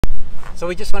So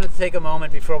we just wanted to take a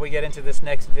moment before we get into this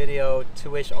next video to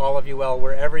wish all of you well,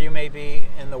 wherever you may be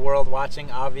in the world watching.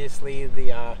 Obviously,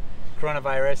 the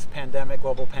coronavirus pandemic,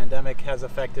 global pandemic, has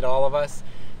affected all of us.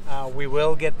 We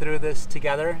will get through this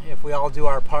together if we all do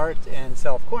our part and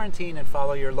self-quarantine and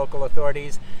follow your local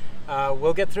authorities.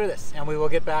 We'll get through this, and we will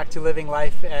get back to living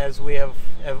life as we have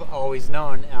always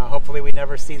known. Hopefully we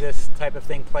never see this type of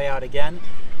thing play out again.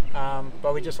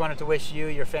 But we just wanted to wish you,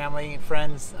 your family,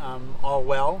 friends, all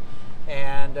well.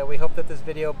 And we hope that this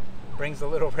video brings a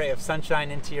little ray of sunshine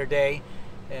into your day.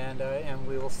 And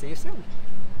we will see you soon.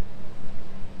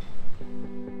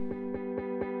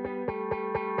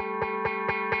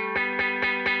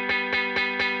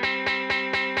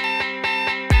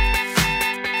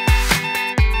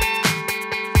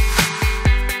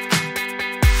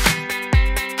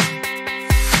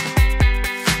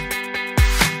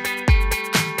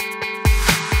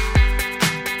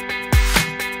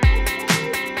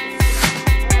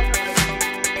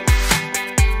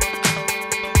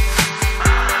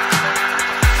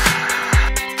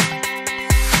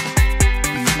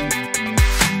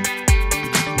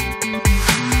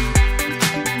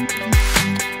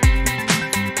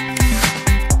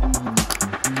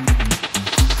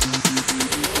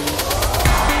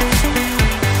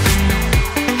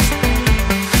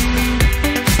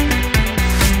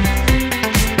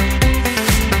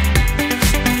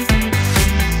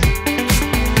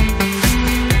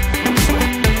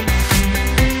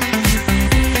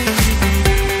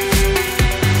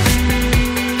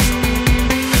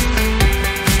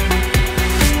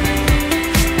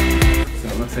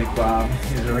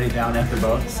 Down at the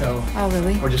boat, so oh,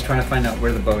 really? We're just trying to find out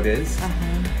where the boat is.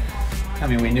 I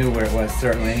mean, we knew where it was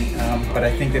certainly, but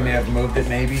I think they may have moved it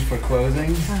maybe for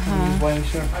closing. I'm just wasn't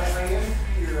sure.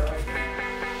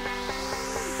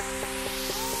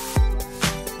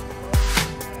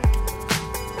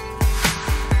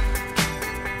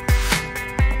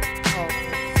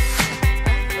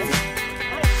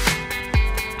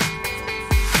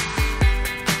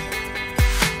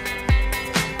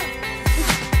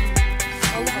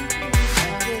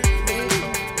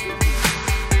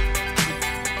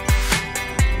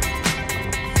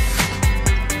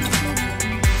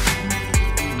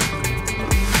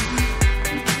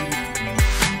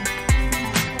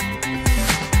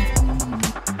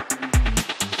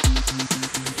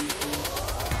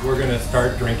 We're going to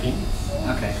start drinking.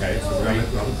 Okay, so we're going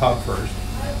to go to the pub first.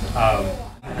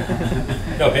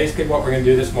 No, basically what we're going to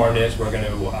do this morning is we're going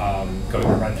to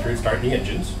run through starting the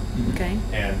engines. Okay.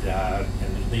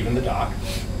 And leaving the dock.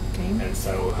 Okay. And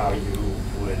so how you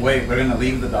would... Wait, we're going to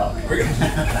leave the dock. We're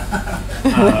gonna,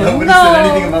 Nobody said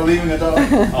anything about leaving the dock.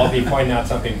 I'll be pointing out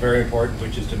something very important,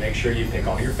 which is to make sure you pick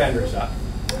all your fenders up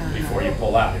before you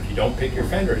pull out. If you don't pick your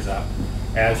fenders up,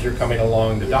 as you're coming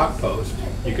along the dock post,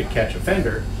 you could catch a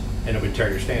fender and it would tear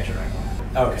your stanchion right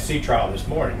off. Okay. The sea trial this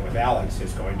morning with Alex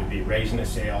is going to be raising the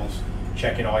sails,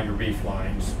 checking all your reef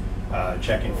lines,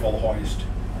 checking full hoist,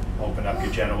 open up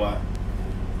your Genoa,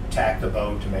 tack the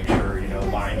boat to make sure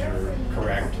lines are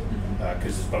correct,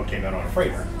 because this boat came out on a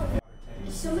freighter.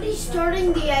 Is somebody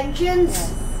starting the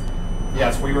engines?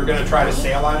 Yes, we were going to try to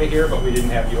sail out of here, but we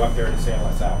didn't have you up there to sail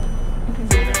us out.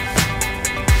 Okay.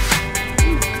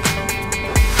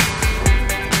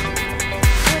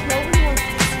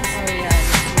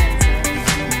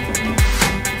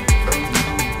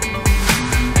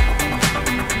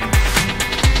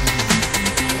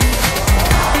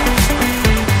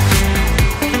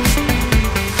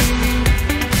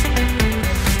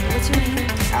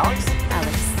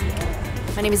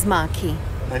 My name is Maki.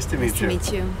 Nice to meet you. Nice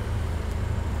to meet you.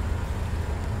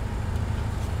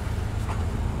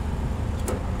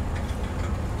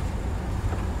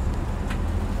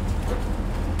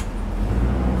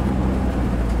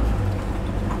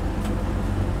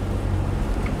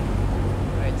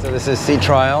 Right, so this is sea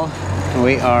trial.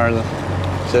 We are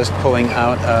just pulling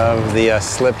out of the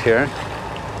slip here.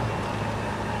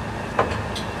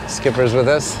 Skipper's with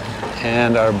us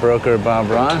and our broker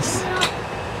Bob Ross.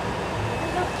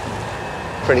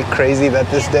 Pretty crazy that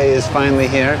this day is finally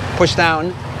here. Push down.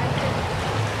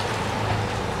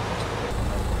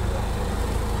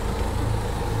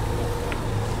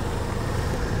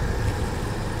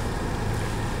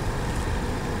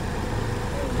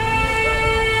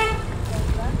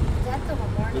 That's the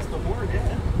horn. That's the horn,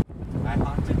 yeah. I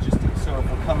honked it just so if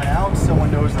we're coming out,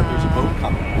 someone knows that there's a boat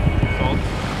coming.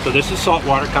 So this is salt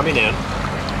water coming in.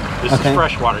 This is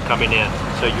fresh water coming in.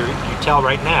 So you tell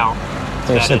right now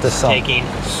that it's taking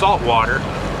salt water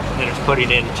and it's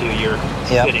putting it into your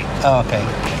fitting. Oh, okay.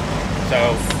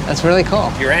 So that's really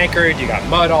cool. You're anchored, you got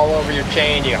mud all over your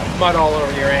chain, you got mud all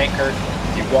over your anchor.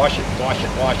 You wash it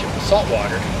with salt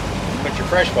water. Put your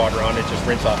fresh water on it, just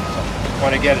rinse off the salt. What you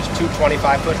want to get is 2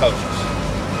 25-foot hoses.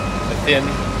 The thin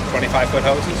 25-foot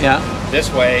hoses. Yeah.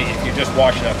 This way, if you just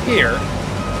wash it up here,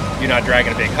 you're not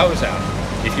dragging a big hose out.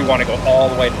 If you want to go all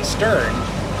the way to the stern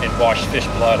and wash fish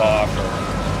blood off or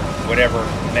whatever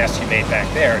mess you made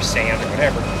back there, sand or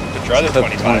whatever, put your other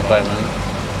 25 on.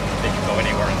 They can go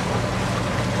anywhere in the world.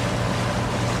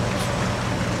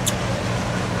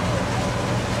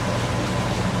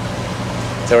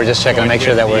 So we're just checking to make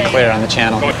sure that we're clear on the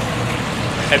channel.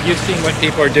 Have you seen what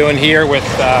people are doing here with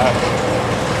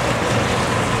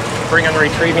bringing the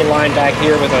retrieving line back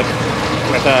here with a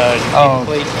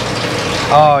cleat?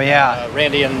 Oh yeah.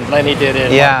 Randy and Lenny did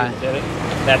it. Yeah. Did it.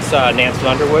 That's Nancy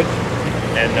Underwood,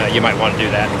 and you might want to do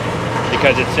that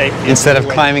because it's safe. Instead of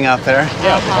climbing up there.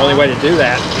 Yeah, the only way to do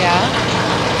that. Yeah.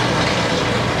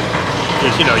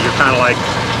 Is you're kind of like.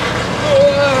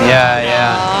 Yeah.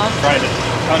 Trying to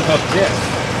unhook this.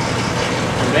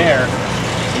 From there,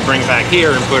 you bring it back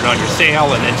here and put it on your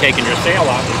sail, and then taking your sail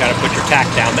off, you got to put your tack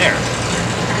down there.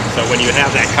 So when you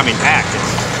have that coming back,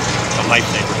 it's a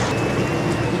lifesaver.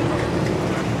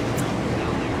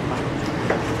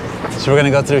 So we're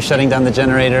gonna go through shutting down the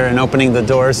generator and opening the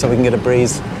doors so we can get a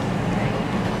breeze.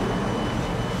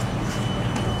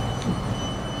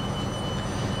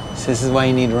 So this is why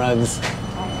you need rugs.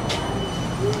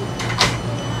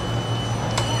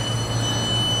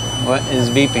 What is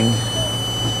beeping?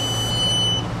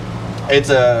 It's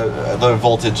the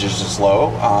voltage is just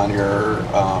low on your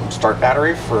start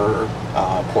battery for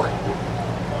porting.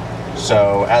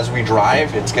 So as we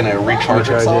drive, it's going to recharge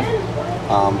itself.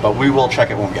 But we will check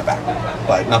it when we get back.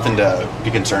 But nothing to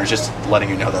be concerned. It's just letting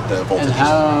you know that the voltage. And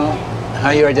how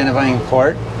are you identifying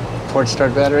port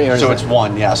start battery? Or so it's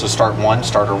one, yeah. So starter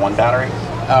one battery.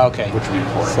 Oh, okay. Which would be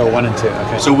port. So 1 and 2.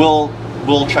 Okay. So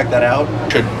we'll check that out.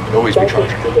 Should always be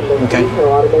charging. Okay.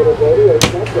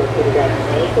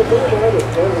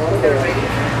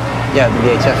 Yeah, the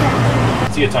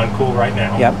VHF. See, it's on cool right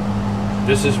now. Yep.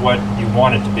 This is what you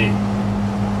want it to be.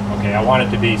 Okay, I want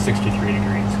it to be 63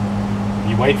 degrees. If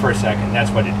you wait for a second,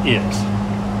 that's what it is.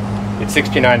 It's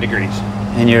 69 degrees.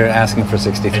 And you're asking for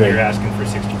 63. And you're asking for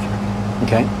 63.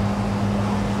 Okay.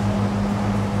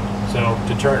 So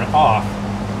to turn it off,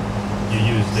 you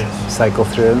use this. Cycle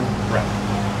through.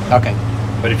 Right. Okay.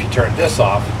 But if you turn this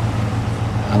off,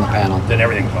 On the panel. then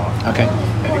everything's off. Okay.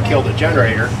 And to kill the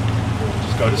generator,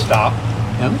 just go to stop.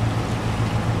 Yep.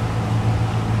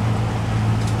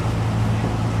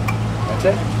 That's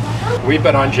it. We've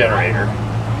been on generator,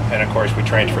 and of course we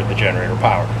transferred the generator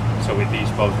power. So these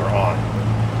both are on.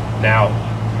 Now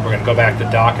we're going to go back to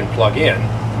dock and plug in.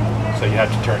 So you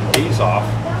have to turn these off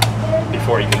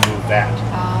before you can move that.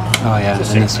 Oh yeah, and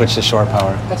then switch to shore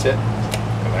power. That's it.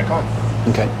 Go back on.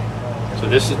 Okay. So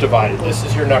this is divided. This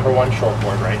is your number 1 shore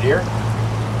cord right here.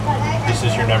 This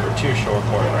is your number 2 shore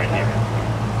cord right here.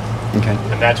 Okay.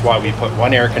 And that's why we put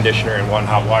 1 air conditioner and 1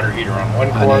 hot water heater on one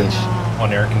cord, each.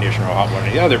 1 air conditioner or hot water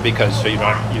on the other, because so you're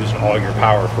not using all your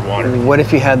power for water. What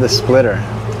if you had the splitter?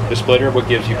 The splitter what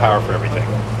gives you power for everything.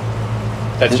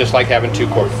 That's just like having 2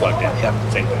 cords plugged in. Yep.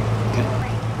 Same thing. Okay.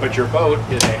 But your boat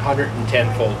is a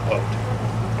 110-volt boat.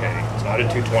 Okay, it's not a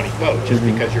 220 boat. Just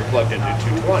because you're plugged into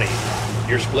 220,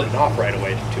 you're splitting off right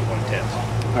away to 2 110s.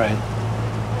 All right.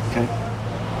 Okay.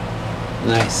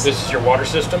 Nice. This is your water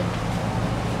system.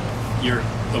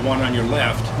 The one on your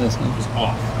left This one. is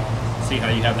off. See how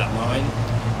you have that line?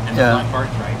 And Yeah. the black part,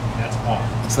 right? That's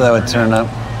off. So that would turn up.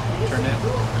 Turn that.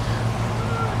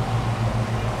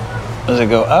 Does it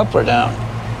go up or down?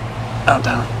 Oh,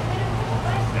 down.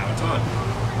 Now it's on.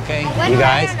 Okay, When you will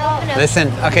I guys, open up?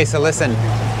 listen. Okay, so listen.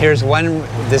 Here's one.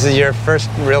 This is your first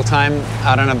real time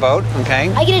out on a boat. Okay.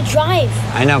 I get to drive.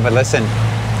 I know, but listen.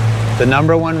 The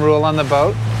number 1 rule on the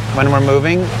boat when we're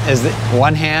moving is that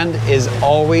one hand is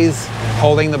always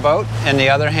holding the boat and the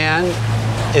other hand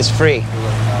is free.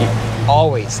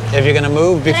 Always. If you're gonna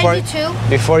move before do two?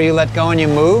 before you let go and you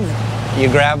move, you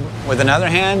grab with another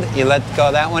hand, you let go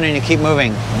of that one and you keep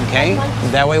moving. Okay?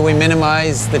 That way we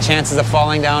minimize the chances of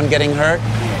falling down, getting hurt,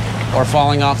 or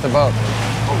falling off the boat.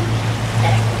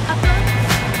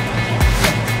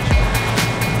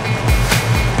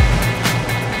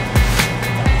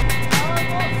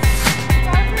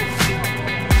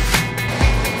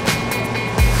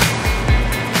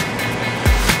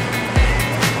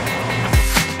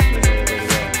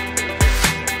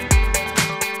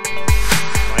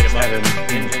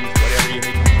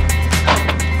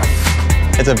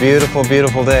 It's a beautiful,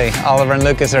 beautiful day. Oliver and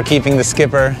Lukas are keeping the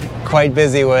skipper quite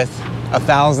busy with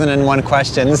 1,001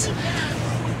 questions.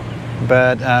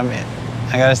 But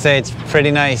I gotta say, it's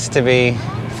pretty nice to be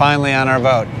finally on our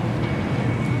boat.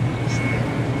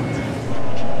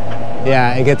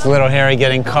 Yeah, it gets a little hairy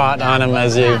getting caught on him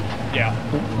as you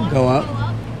go up.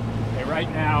 Okay, right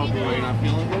now, Not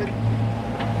feeling good?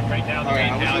 right now, the All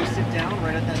right, main I was halyard going to sit down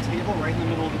right at that table, right in the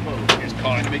middle of the boat. is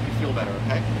caught. To make you feel better,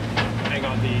 okay? Hang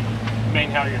on, the main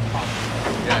halyard is caught.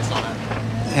 Yeah, I saw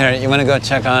that. Here, you want to go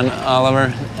check on Oliver?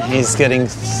 He's getting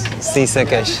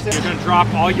seasickish. You're going to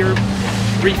drop all your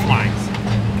reef lines,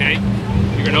 okay?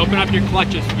 You're going to open up your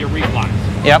clutches for your reef lines.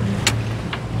 Yep.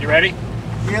 You ready?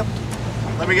 Yep.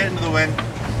 Let me get into the wind.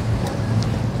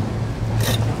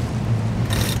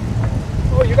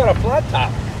 Oh, you got a flat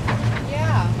top.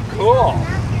 Yeah. Cool.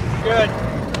 Good.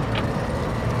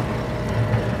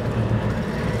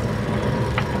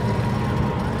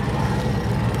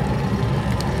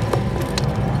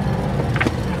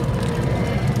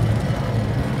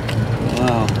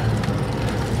 Wow.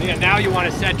 Yeah, now you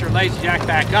want to set your lazy jack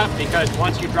back up because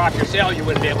once you drop your sail, you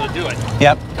wouldn't be able to do it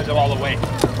Yep. because of all the weight.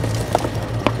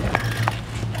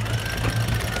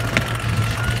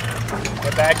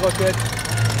 The bag look good?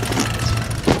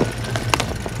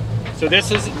 So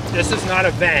this is not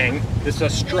a vang, this is a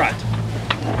strut.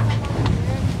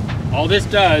 All this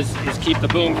does is keep the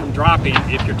boom from dropping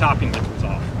if your topping lift was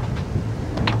off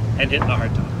and hitting the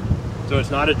hard top. So it's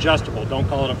not adjustable, don't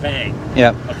call it a vang.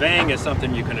 Yep. A vang is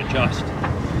something you can adjust,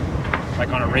 like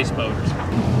on a race boat or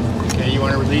something. Okay, you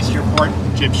want to release your port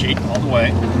jib sheet all the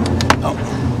way.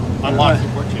 Oh. Unlock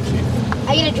your port jib sheet.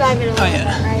 I gotta drive it a little bit,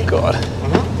 right? God.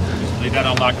 Just leave that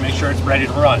unlocked, make sure it's ready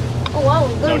to run. Oh wow,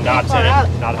 we're No going knots far in out.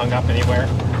 it, not hung up anywhere.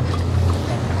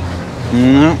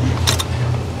 No.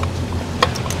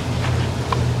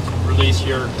 Release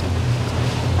your,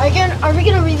 Are we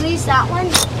gonna release that one?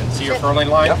 see your furling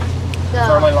line? Yep.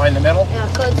 Furling line in the middle.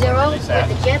 Yeah, code 0 Release that.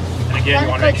 with the jib. And again, you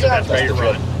want to make sure that's ready to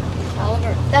run.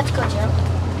 Oliver, that's code 0.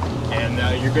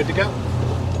 And you're good to go.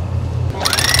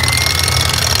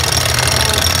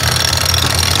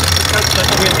 Let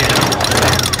the wind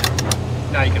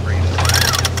in. Now you can bring it in.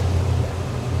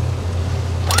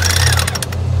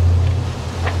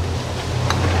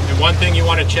 And one thing you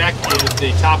want to check is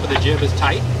the top of the jib is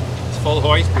tight. It's full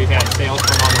hoist. We've had sails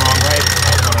come on the wrong way.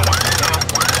 Sails come out upside down.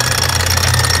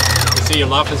 You see your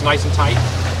luff is nice and tight.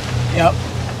 Yep.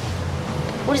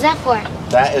 What is that for?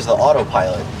 That is the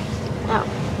autopilot. Oh.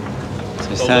 So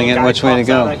he's The telling little it guy which way to pops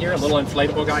out go. right here, a little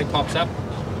inflatable guy pops up,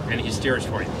 and he steers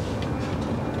for you.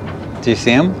 Do you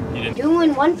see him? You didn't.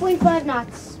 Doing 1.5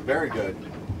 knots. Very good.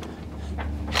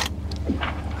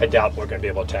 I doubt we're going to be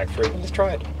able to tack free. Let's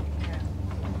try it.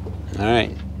 All right.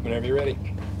 Whenever you're ready.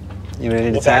 You ready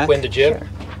to We'll tack? backwind the jib.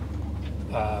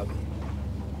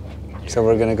 So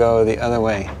we're gonna go the other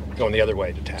way. Going the other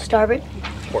way to tack. Starboard.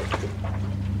 Port.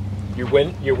 Your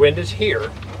wind is here,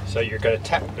 so you're going to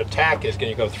tack. The tack is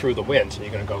going to go through the wind, so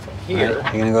you're going to go from here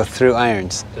Right. You're gonna go through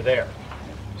irons. to there.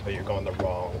 So you're going the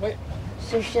wrong way.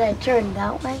 So should I turn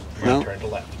that way? You're No. going to turn to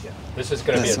left. Yeah. This is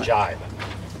going to be a This jibe.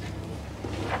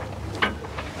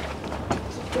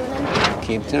 Turning.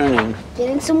 Keep turning.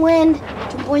 Getting some wind.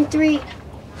 2.3.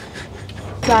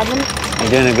 Driving. You're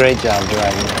doing a great job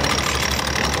driving.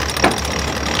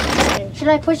 Should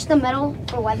I push the metal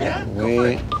for weather?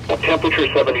 We Temperature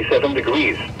 77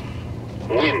 degrees.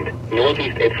 Wind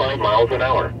northeast at 5 miles an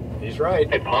hour. He's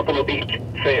right. At Pompano Beach,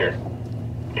 fair.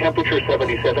 Temperature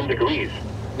 77 degrees.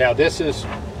 Now this is,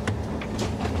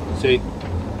 see,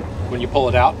 when you pull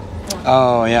it out,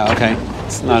 Oh yeah, okay.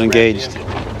 It's not engaged.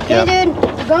 Hey Yep. dude,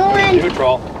 we're going.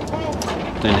 neutral.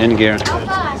 And in gear. How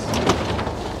fast?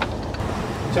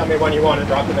 Tell me when you want to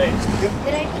drop the mains.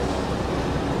 Did I?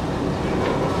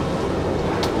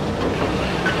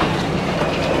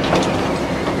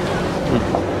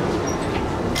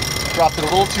 Dropped it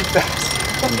a little too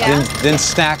fast. Didn't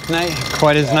stack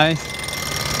quite as nice.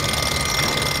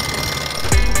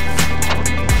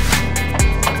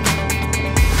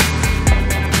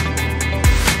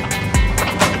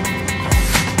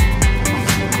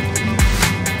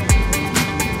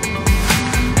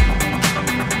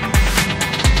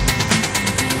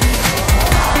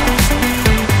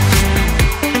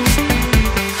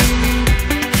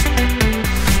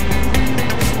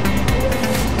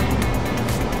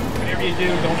 Whatever you do,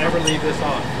 don't ever leave this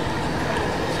on.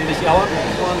 See this yellow?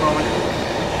 One moment.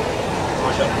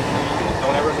 Watch out.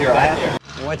 Don't ever leave that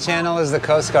here. What channel is the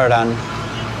Coast Guard on?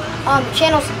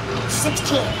 Channel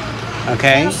 16.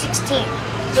 Okay. Channel 16.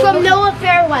 From NOAA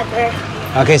Fairweather.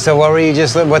 Okay, so what were you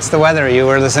what's the weather? You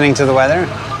were listening to the weather?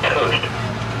 Coast.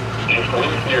 East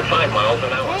winds near 5 miles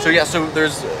an hour. So yeah, so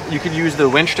you could use the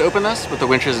winch to open this, but the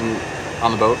winch isn't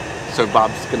on the boat. So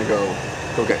Bob's gonna go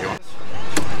get you one.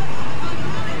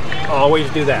 Always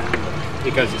do that,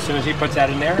 because as soon as he puts that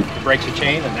in there, it breaks the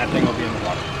chain and that thing will be in the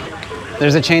water.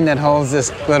 There's a chain that holds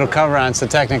this little cover on, so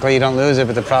technically you don't lose it,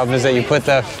 but the problem is that you put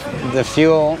the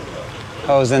fuel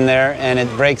hose in there and it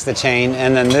breaks the chain,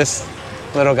 and then this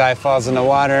little guy falls in the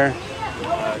water.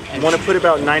 You want to put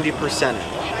about 90% in,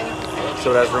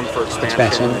 so it has room for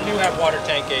expansion. We do have water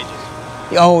tank gauges.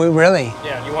 Oh, really?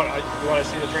 Yeah, you want to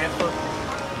see the transfer?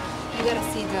 You gotta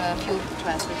see the fuel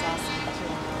transfer also.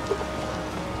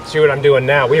 See what I'm doing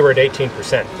now? We were at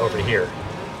 18% over here.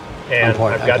 And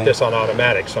point, I've got okay. this on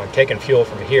automatic, so I'm taking fuel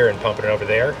from here and pumping it over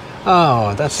there.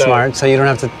 Oh, that's smart. So you don't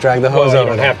have to drag the hose Well,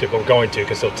 over. you don't have to, but we're going to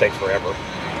because it'll take forever.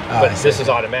 But this is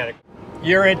automatic.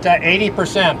 You're at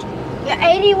 80%.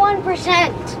 Yeah,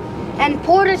 81%. And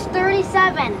port is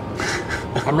 37.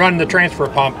 I'm running the transfer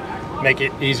pump, make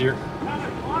it easier.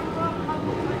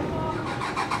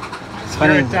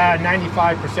 You're at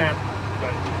 95%.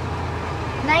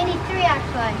 93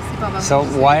 actually. So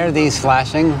why are these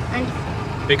flashing?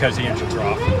 Because the engines are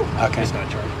off. Okay. It's not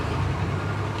charging.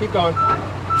 Keep going.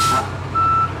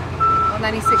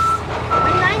 96.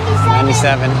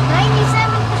 97.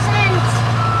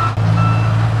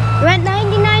 97%. We're at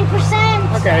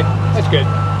 99%. Okay, that's good.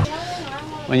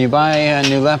 When you buy a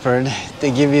new Leopard, they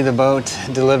give you the boat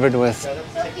delivered with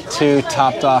 2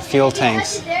 topped off fuel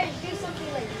tanks.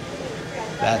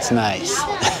 That's nice.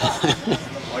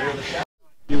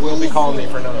 You will be calling me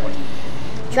for another one.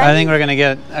 I think we're going to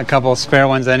get a couple spare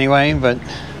ones anyway, but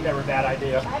Never a bad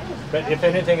idea. But if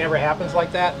anything ever happens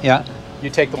like that, yeah. you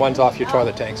take the ones off your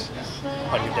toilet tanks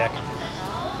on your deck.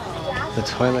 The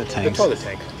toilet The tanks. toilet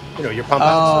tank. You know, your pump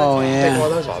Oh, out. yeah. Take one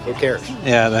of those off. Who cares?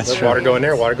 Yeah, that's Let true. water go in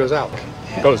there, water goes out.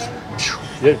 Goes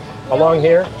along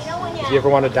here. If you ever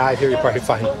want to dive here, you probably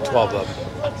find 12 of them.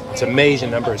 It's an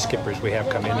amazing number of skippers we have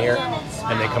come in here,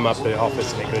 and they come up to the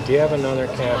office and they go, "Do you have another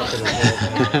cap for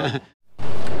this?"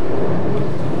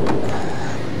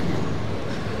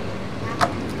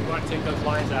 You want to take those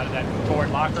lines out of that forward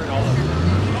locker and all of them.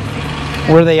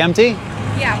 Were they empty?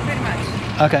 Yeah, pretty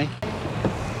much. Okay.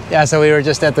 Yeah, so we were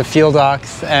just at the fuel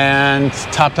docks and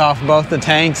topped off both the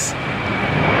tanks.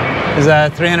 It was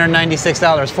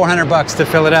 $396, $400 to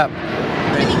fill it up.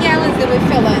 How many gallons did we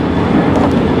fill in?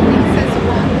 It says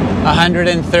 1.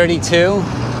 132.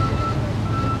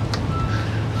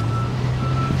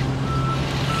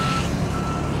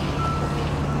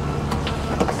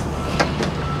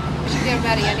 They're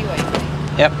ready anyway.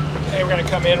 Yep. Okay, we're going to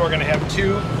come in. We're going to have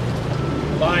 2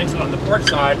 lines on the port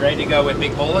side ready to go with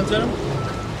big bowlines in them.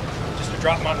 Just to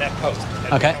drop them on that post.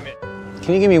 as we Okay. come in.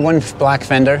 Can you give me one black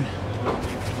fender?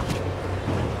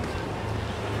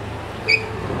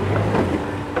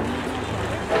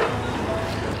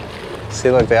 See,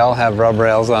 look, they all have rub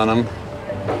rails on them.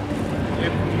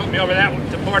 You put me over that one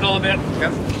to port a little bit.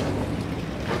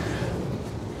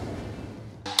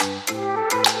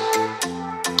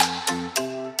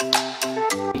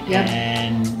 Yep.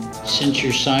 And since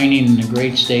you're signing in the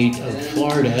great state of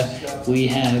Florida, we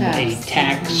have a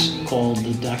tax called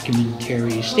the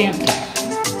documentary stamp tax.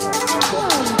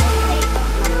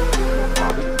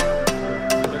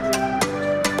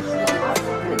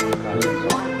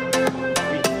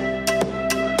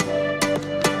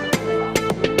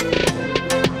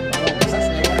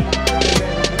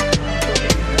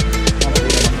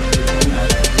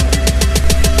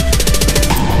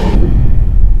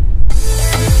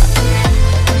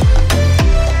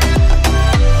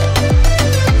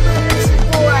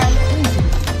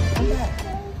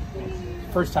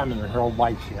 First time in her whole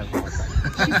life she has one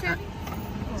like that.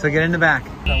 So get in the back.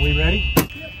 Are we ready?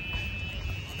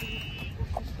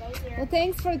 Well,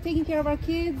 thanks for taking care of our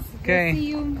kids. Okay. We'll see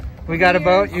you. We got a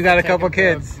boat, you got a couple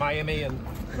kids. Miami and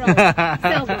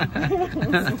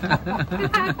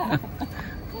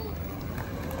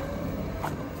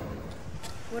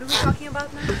What are we talking about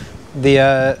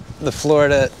now? The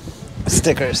Florida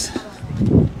stickers.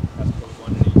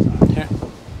 Here.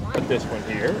 put this one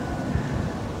here.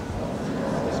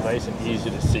 It's nice and easy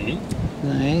to see.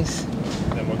 Nice.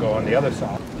 Then we'll go on the other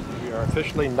side. We are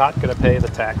officially not going to pay the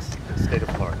tax in the state of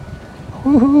Florida.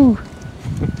 Woohoo!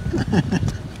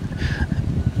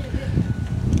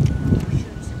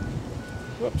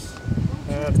 Whoops.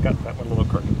 It's got that one a little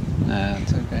crooked.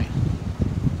 That's okay.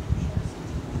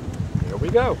 Here we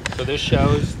go. So this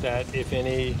shows that if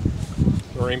any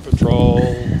Marine Patrol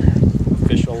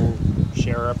official,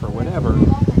 sheriff, or whatever,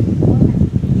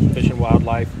 Fish and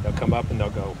Wildlife, they'll come up and they'll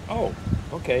go, oh,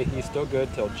 okay, he's still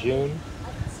good till June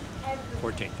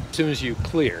 14th. As soon as you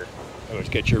clear, in other words,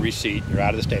 get your receipt, you're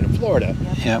out of the state of Florida,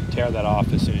 Yep. tear that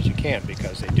off as soon as you can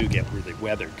because they do get really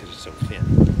weathered because it's so thin.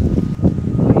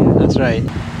 That's right.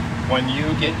 When you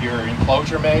get your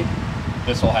enclosure made,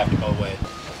 this will have to go away.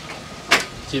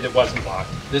 See, that wasn't locked.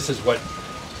 This is what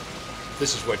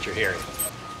you're hearing.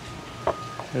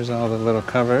 There's all the little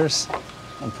covers.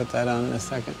 I'll put that on in a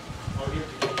second.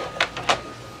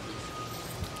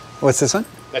 What's this one?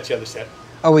 That's the other set.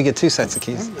 Oh, we get 2 sets of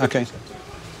keys. Okay.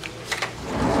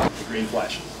 The green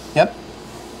flash. Yep.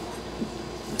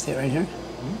 See it right here?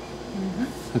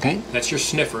 Okay. That's your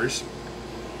sniffers.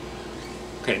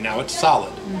 Okay, now it's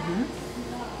solid.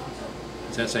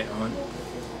 Does that say on?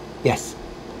 Yes.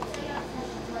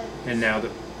 And now the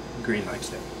green light's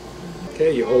there.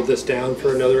 Okay, you hold this down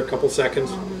for another couple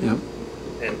seconds Yep.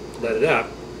 and let it up.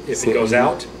 If See it goes it?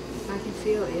 out, I can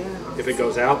feel it, yeah. if it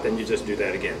goes out, then you just do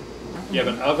that again. You have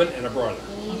an oven and a broiler.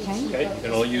 Okay. Okay, you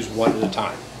can only use one at a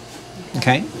time.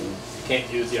 Okay. You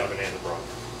can't use the oven and the broiler.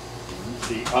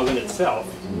 The oven itself,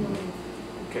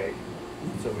 okay,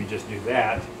 so we just do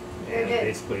that and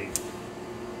basically.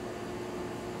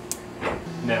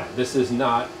 Now, this is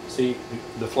not, see,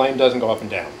 the flame doesn't go up and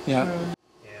down. Yeah. And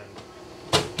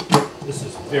this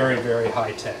is very, very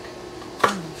high tech.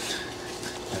 I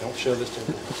don't show this to you.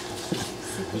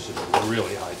 This is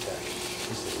really high tech.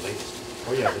 This is the latest.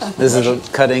 Oh yeah, This is the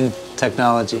cutting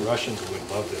technology. the Russians would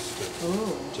love this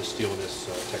to steal this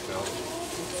technology.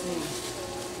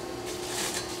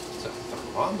 It's a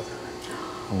thermometer.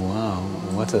 Wow.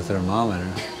 What's a thermometer?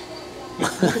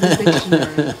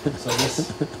 So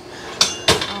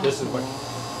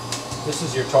this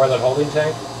is your toilet holding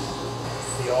tank.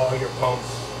 See all your pumps,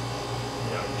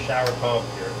 you know, your shower pump,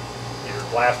 your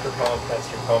blaster pump, that's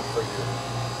your pump for your,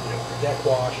 your deck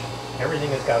wash. Everything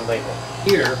has got a label.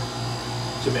 Here,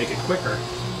 to make it quicker,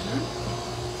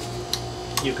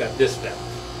 you've got this valve.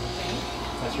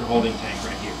 That's your holding tank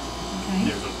right here.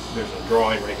 There's a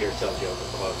drawing right here that tells you open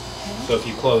and close. So if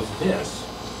you close this,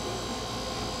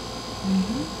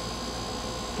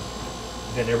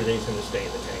 then everything's going to stay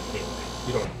in the tank anyway.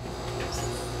 You don't.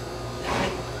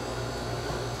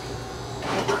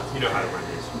 You know how to run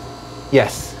these.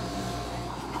 Yes.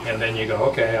 And then you go,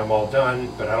 okay, I'm all done,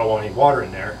 but I don't want any water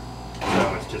in there,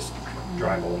 so it's just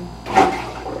dry hole.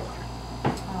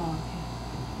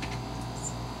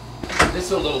 This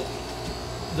is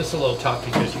a little tough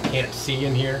because you can't see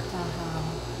in here.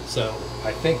 So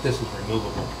I think this is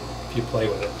removable if you play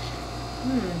with it.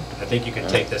 I think you can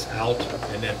take this out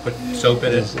and then put soap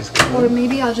in it. Or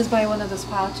maybe I'll just buy one of those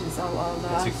pouches.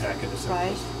 That's exactly the same.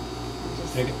 Right?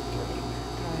 Take it, throw it in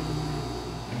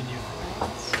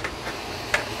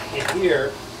there. In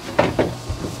here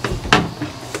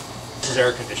is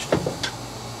air conditioning.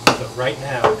 So right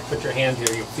now, put your hand here,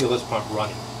 you'll feel this pump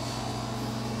running.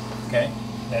 Okay?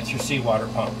 That's your seawater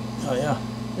pump. Oh yeah.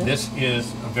 This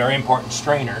is a very important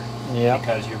strainer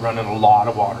because you're running a lot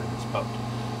of water in this boat.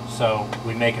 So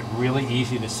we make it really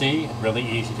easy to see and really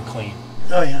easy to clean.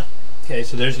 Oh yeah. Okay,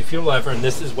 so there's your fuel lever, and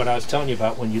this is what I was telling you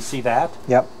about. When you see that,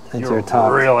 Yep. That's you're your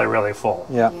top. really, really full.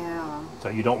 Yeah. Yeah. So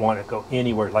you don't want it to go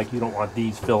anywhere. Like you don't want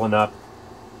these filling up.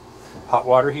 Hot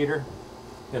water heater,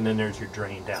 and then there's your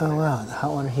drain down Oh there. wow, the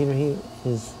hot water heater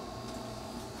is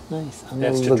nice. On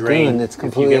That's the to lagoon, drain. it's If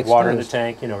completely you get water in the exposed.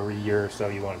 tank, every year or so,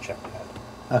 you want to check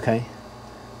that. Okay.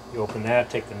 You open that,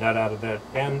 take the nut out of that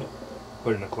end,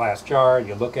 put it in a glass jar,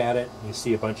 you look at it, you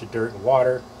see a bunch of dirt and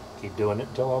water, keep doing it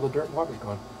until all the dirt and water's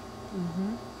gone.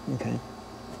 Okay.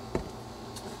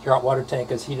 Your hot water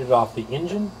tank is heated off the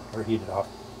engine or heated off,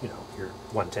 your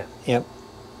 110. Yep.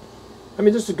 I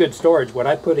mean, this is good storage. What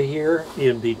I put here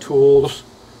in the tools,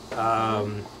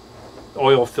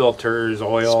 oil filters,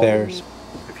 oil. Spares.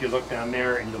 If you look down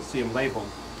there and you'll see them labeled,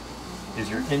 is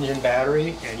your engine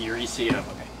battery and your ECM.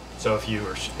 Okay. So if you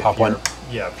were Pop one.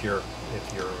 if your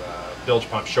bilge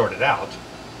pump shorted out,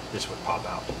 this would pop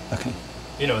out. Okay.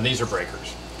 And these are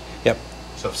breakers. Yep.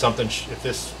 So if something, if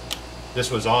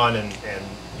this was on and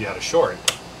you had a short,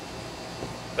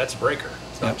 that's a breaker.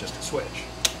 It's not just a switch.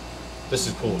 This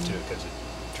is cool too because it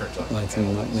turns on. Lights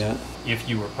and yeah. If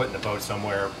you were putting the boat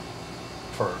somewhere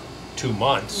for 2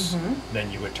 months,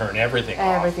 then you would turn everything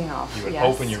off. Everything off, You would yes.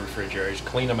 open your refrigerators,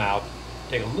 clean them out,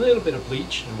 take a little bit of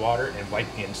bleach and water, and wipe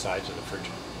the insides of the fridge.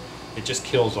 It just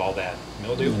kills all that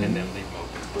mildew and then leave them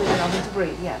open. We don't need to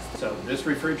breathe, yes. So this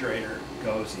refrigerator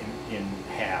goes in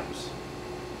halves.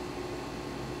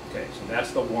 Okay, so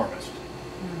that's the warmest.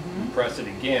 You press it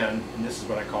again, and this is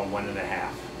what I call 1.5.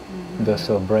 That's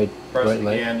so bright, Press bright it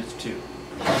light. again, it's 2.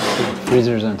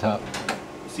 Freezer's on top.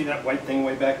 See that white thing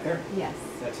way back there? Yes.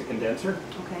 That's a condenser.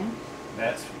 Okay.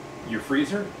 That's your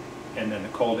freezer, and then the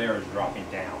cold air is dropping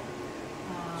down.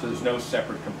 So there's no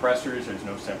separate compressors, there's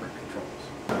no separate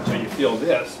controls. So you feel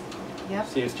this, Yep.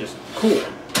 see it's just cool.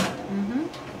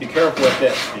 Be careful with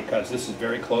this because this is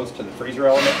very close to the freezer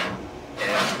element,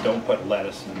 and don't put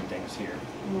lettuce and things here.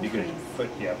 You could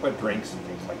put drinks and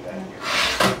things like that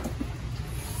here.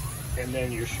 And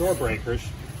then your shore breakers,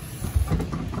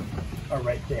 are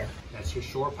right there. That's your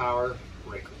shore power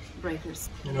breakers. Breakers.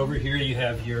 And over here you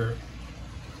have your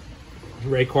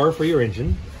ray core for your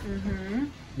engine,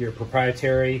 your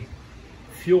proprietary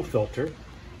fuel filter,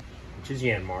 which is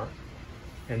Yanmar,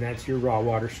 and that's your raw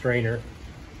water strainer,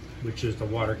 which is the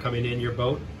water coming in your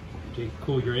boat to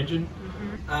cool your engine.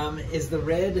 Is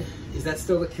that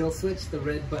still the kill switch? The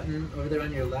red button over there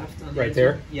on your left? On the Right engine?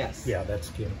 there? Yes. Yeah, that's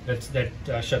good.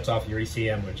 That shuts off your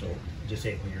ECM, which will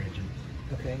disable your engine.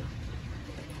 Okay.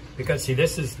 Because see,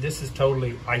 this is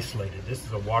totally isolated. This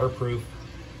is a waterproof,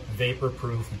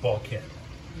 vapor-proof bulkhead.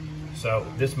 So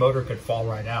this motor could fall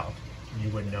right out. You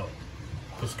wouldn't know.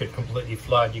 This could completely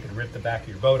flood. You could rip the back of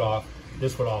your boat off.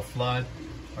 This would all flood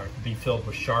or be filled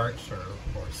with sharks or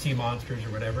sea monsters or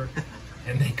whatever,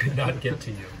 and they could not get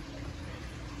to you.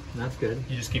 That's good.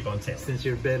 You just keep on sailing. Since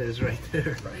your bed is right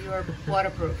there. Right. You're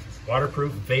waterproof.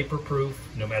 Waterproof, vapor-proof.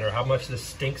 No matter how much this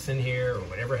stinks in here or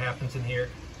whatever happens in here,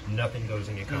 nothing goes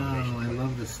in your combination. Oh, I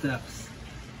love the steps.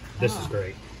 This is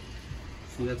great.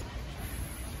 See, that's...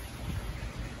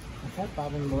 I thought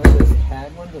Bob and Melissa's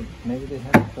had one, but maybe they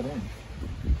haven't put in.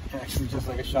 Actually, just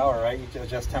like a shower, right? You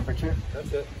adjust temperature.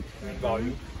 That's it. And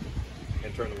volume.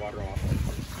 And turn the water off.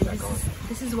 Back on.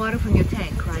 This is water from your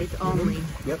tank, right? Only.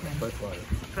 Yep, Okay. fresh water.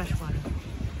 Fresh water.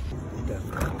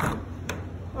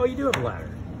 Oh, you do have a ladder.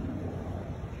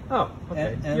 Oh,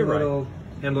 okay. And You're little,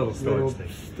 right. And little storage thing.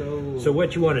 stove. So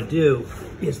what you want to do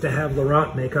is to have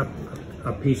Laurent make up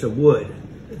a piece of wood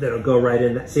that'll go right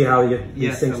in. See how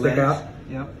these things stick out?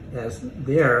 Yep. As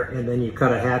there, and then you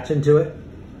cut a hatch into it,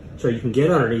 so you can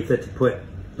get underneath it to put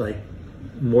like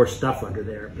more stuff under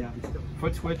there. Yeah.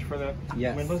 Foot switch for the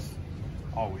windlass?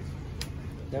 Always.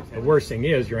 Yep. The worst thing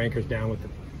is your anchor's down with the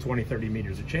 20, 30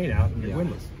 meters of chain out and your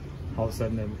windlass. All of a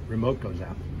sudden the remote goes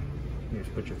out. You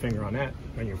just put your finger on that,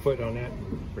 run your foot on that,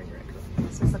 and bring your anchor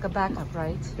up. So it's like a backup,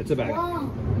 right? It's a backup.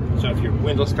 So if your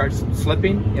windlass starts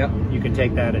slipping, you can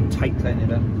take that and tighten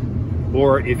it up.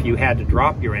 Or if you had to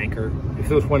drop your anchor, if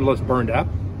those windlass burned up,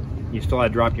 you still had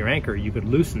to drop your anchor, you could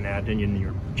loosen that and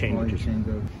your chain would just...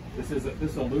 This is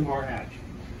a Lumar hatch.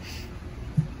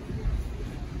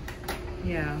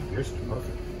 Yeah. Yours is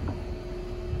perfect.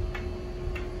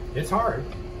 It's hard.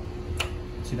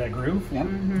 See that groove? Yep.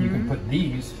 You can put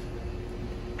these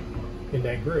in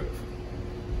that groove.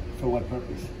 For what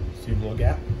purpose? See the little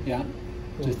gap? Yeah.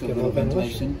 Just a Get little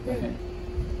ventilation. ventilation.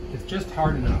 Okay. It's just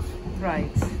hard enough.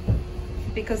 Right.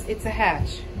 Because it's a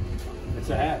hatch. It's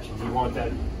a hatch. And you want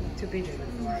that. To be.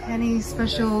 Any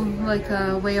special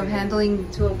way of handling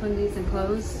to open these and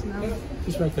close? No.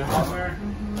 Just right there.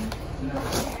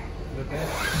 Okay.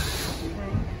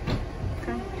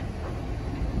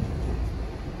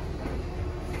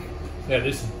 Yeah,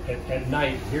 this is at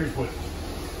night. Here's what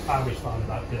I always thought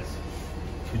about this.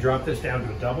 You drop this down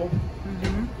to a double.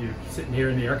 You're sitting here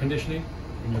in the air conditioning,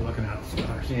 and you're looking out at the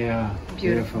stars. Yeah.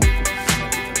 Beautiful.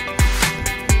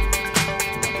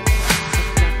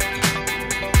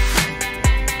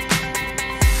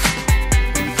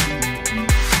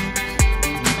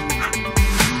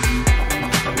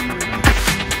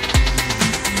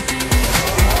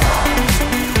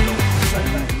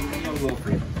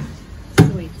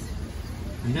 Sweet.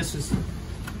 And this is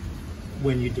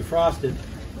when you defrost it.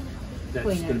 That's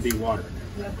Clean going to it. be water.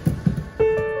 Yep.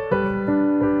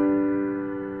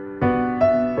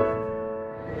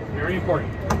 Very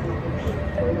important.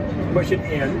 Push it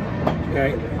in.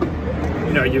 Okay.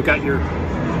 You know, you've got your.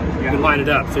 You can line it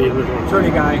up. So you turn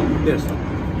your guy this.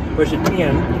 Push it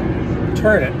in.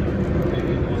 Turn it.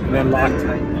 And then lock.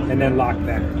 And then lock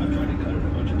back.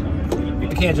 You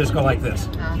can't just go like this,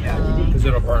 because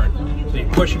it'll burn. So you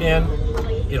push it in.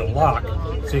 It'll lock.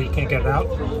 So you can't get it out.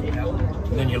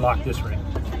 And then you lock this ring.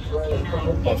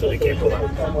 Also, they can't pull out.